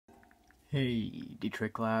Hey,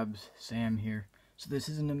 D-Trick Labs, Sam here. So this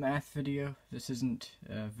isn't a math video, this isn't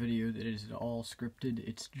a video that is at all scripted,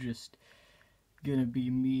 it's just gonna be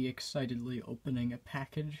me excitedly opening a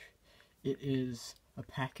package. It is a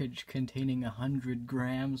package containing 100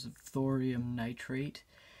 grams of thorium nitrate.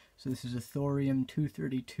 So this is a Thorium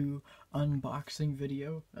 232 unboxing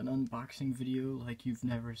video, an unboxing video like you've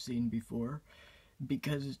never seen before.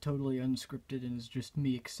 Because it's totally unscripted and it's just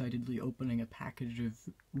me excitedly opening a package of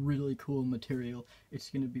really cool material,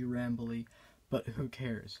 it's gonna be rambly, but who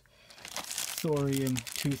cares? Thorium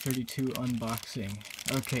 232 unboxing.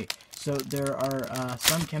 Okay, so there are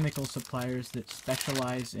some chemical suppliers that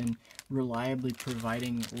specialize in reliably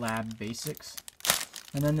providing lab basics,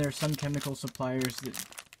 and then there are some chemical suppliers that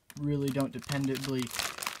really don't dependably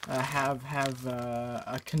have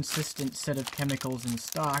a consistent set of chemicals in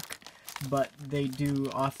stock, but they do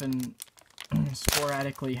often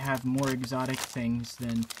sporadically have more exotic things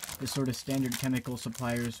than the sort of standard chemical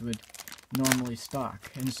suppliers would normally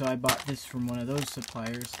stock. And so I bought this from one of those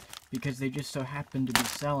suppliers because they just so happen to be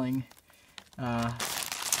selling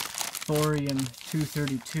Thorium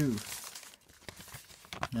 232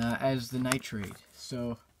 as the nitrate.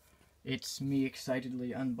 So it's me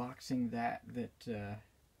excitedly unboxing that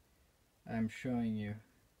I'm showing you.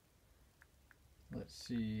 Let's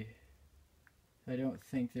see. I don't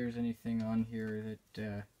think there's anything on here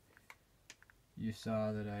that you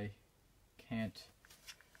saw that I can't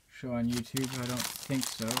show on YouTube. I don't think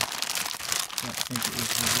so. Don't think it was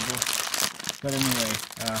visible. But anyway,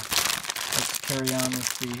 let's carry on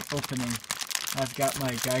with the opening. I've got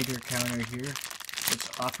my Geiger counter here. It's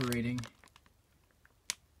operating.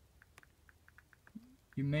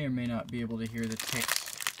 You may or may not be able to hear the ticks.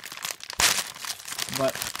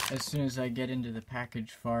 But as soon as I get into the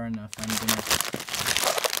package far enough, I'm gonna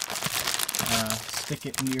stick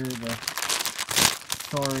it near the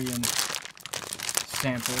thorium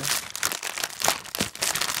sample.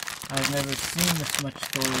 I've never seen this much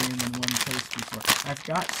thorium in one place before. I've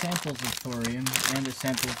got samples of thorium and a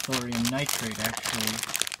sample of thorium nitrate, actually.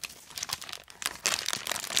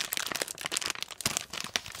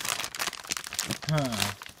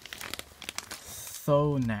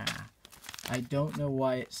 Thona. I don't know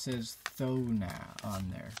why it says Thona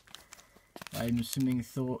on there. I'm assuming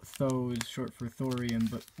Tho is short for thorium,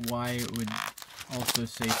 but why it would also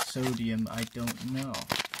say sodium, I don't know.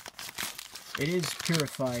 It is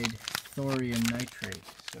purified thorium nitrate,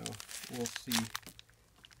 so we'll see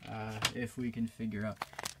if we can figure out.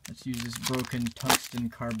 Let's use this broken tungsten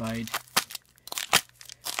carbide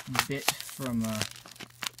bit from a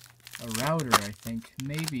router, I think.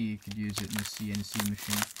 Maybe you could use it in a CNC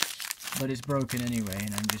machine. But it's broken anyway,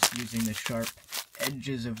 and I'm just using the sharp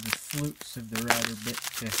edges of the flutes of the router bit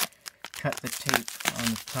to cut the tape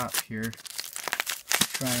on the top here.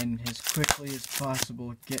 Try and, as quickly as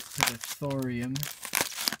possible, get to the thorium,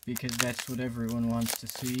 because that's what everyone wants to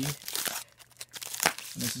see.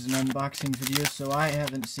 And this is an unboxing video, so I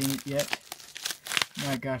haven't seen it yet.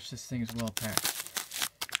 My gosh, this thing's well packed.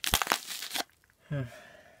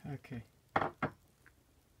 Okay.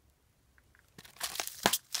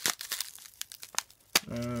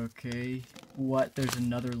 Okay, what? There's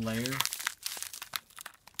another layer?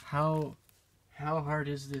 How hard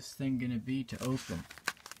is this thing gonna be to open?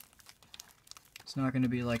 It's not gonna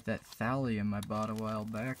be like that thallium I bought a while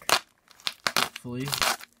back. Hopefully.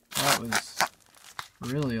 That was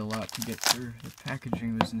really a lot to get through. The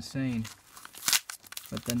packaging was insane.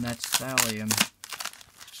 But then that's thallium.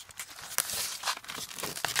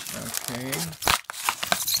 Okay.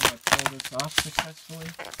 Can I pull this off successfully?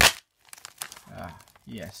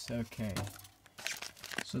 Yes, okay.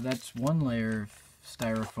 So that's one layer of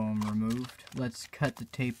styrofoam removed. Let's cut the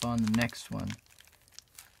tape on the next one.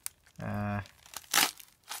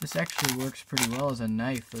 This actually works pretty well as a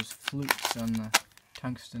knife. Those flutes on the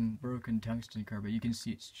broken tungsten carbide. You can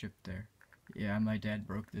see it's chipped there. Yeah, my dad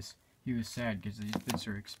broke this. He was sad because these bits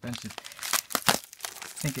are expensive. I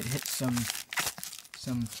think it hit some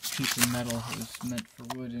piece of metal. It was meant for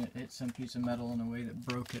wood, and it hit some piece of metal in a way that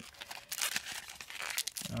broke it.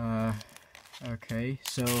 Okay,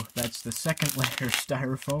 so that's the second layer of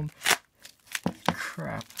styrofoam.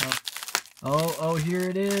 Crap. Oh, here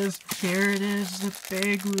it is. Here it is, the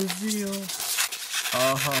big reveal.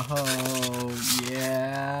 Oh,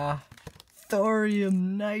 yeah.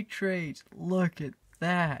 Thorium nitrate. Look at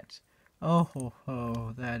that.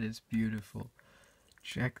 Oh, that is beautiful.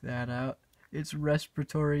 Check that out. It's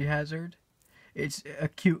respiratory hazard. It's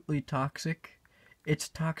acutely toxic. It's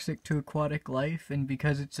toxic to aquatic life, and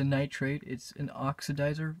because it's a nitrate, it's an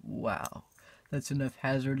oxidizer. Wow. That's enough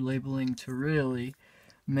hazard labeling to really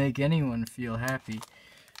make anyone feel happy.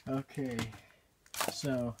 Okay,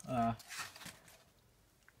 so,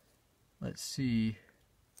 let's see.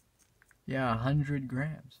 Yeah, 100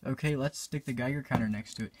 grams. Okay, let's stick the Geiger counter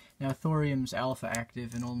next to it. Now, thorium's alpha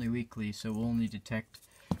active and only weakly, so we'll only detect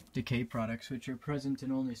decay products, which are present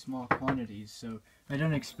in only small quantities, so I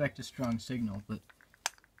don't expect a strong signal, but...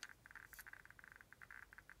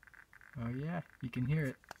 Oh yeah, you can hear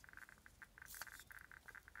it.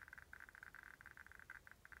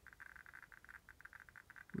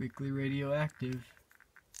 Weakly radioactive.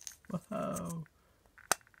 Whoa!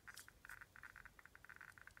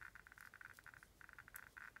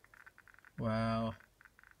 Wow.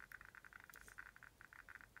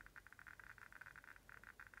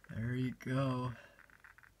 There you go.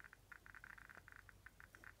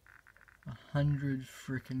 100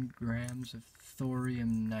 frickin' grams of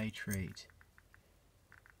thorium nitrate.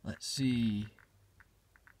 Let's see.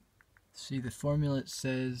 See, the formula it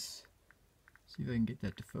says... See if I can get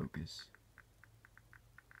that to focus.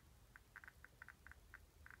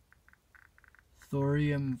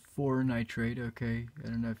 Thorium 4 nitrate, okay. I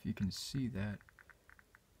don't know if you can see that.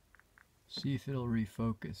 See if it'll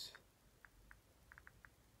refocus.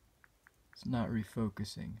 It's not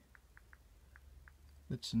refocusing.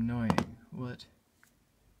 That's annoying. What?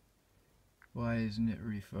 Why isn't it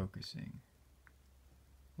refocusing?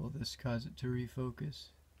 Will this cause it to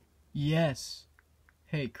refocus? Yes!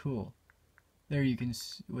 Hey, cool. There you can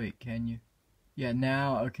see. Wait, can you? Yeah,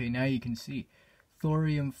 now, okay, now you can see.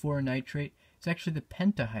 Thorium 4 nitrate. It's actually the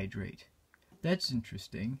pentahydrate. That's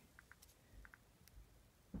interesting.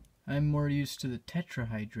 I'm more used to the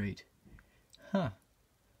tetrahydrate. Huh.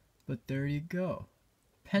 But there you go.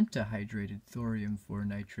 Pentahydrated thorium 4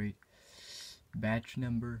 nitrate. Batch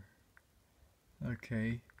number.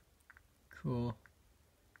 Okay. Cool.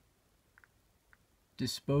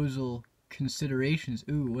 Disposal considerations.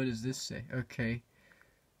 Ooh, what does this say? Okay.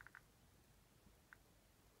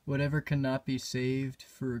 Whatever cannot be saved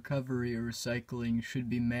for recovery or recycling should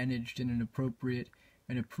be managed in an appropriate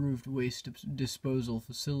and approved waste disposal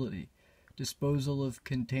facility. Disposal of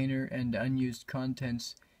container and unused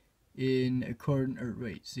contents in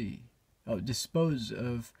accordance, dispose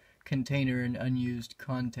of container and unused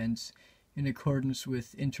contents in accordance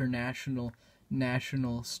with international,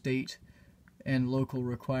 national, state, and local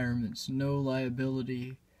requirements. No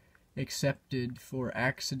liability accepted for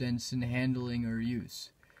accidents in handling or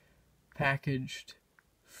use. Packaged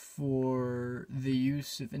for the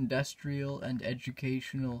use of industrial and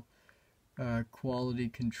educational quality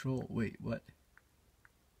control. Wait, what?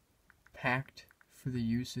 Packed for the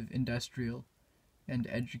use of industrial and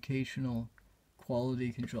educational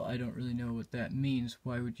quality control. I don't really know what that means.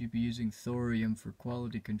 Why would you be using thorium for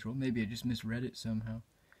quality control? Maybe I just misread it somehow.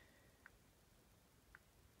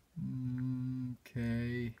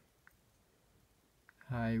 Okay.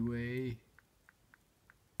 Highway.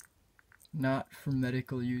 Not for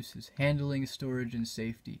medical uses. Handling, storage, and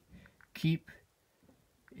safety. Keep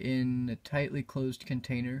in a tightly closed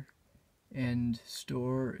container and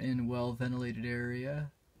store in well-ventilated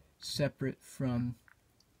area, separate from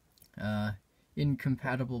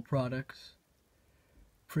incompatible products.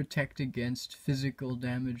 Protect against physical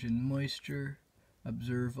damage and moisture.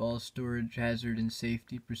 Observe all storage hazard and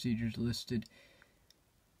safety procedures listed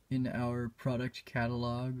in our product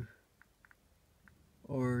catalog,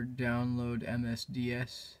 or download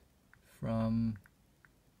MSDS from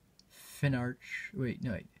Finar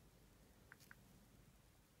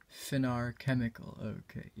Chemical.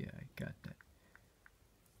 Okay, yeah, I got that.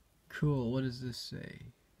 Cool, what does this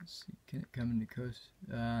say? Let's see, can it come into coast?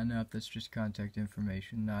 No, that's just contact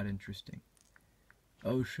information, not interesting.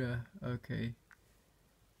 OSHA, okay.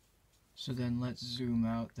 So then let's zoom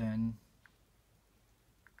out then.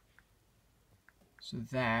 So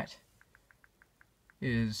that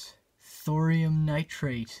is thorium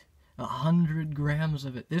nitrate. 100 grams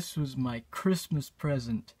of it. This was my Christmas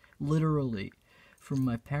present, literally, from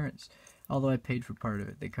my parents. Although I paid for part of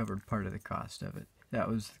it. They covered part of the cost of it. That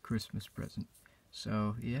was the Christmas present.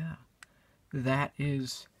 So, yeah. That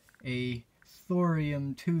is a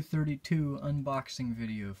Thorium 232 unboxing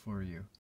video for you.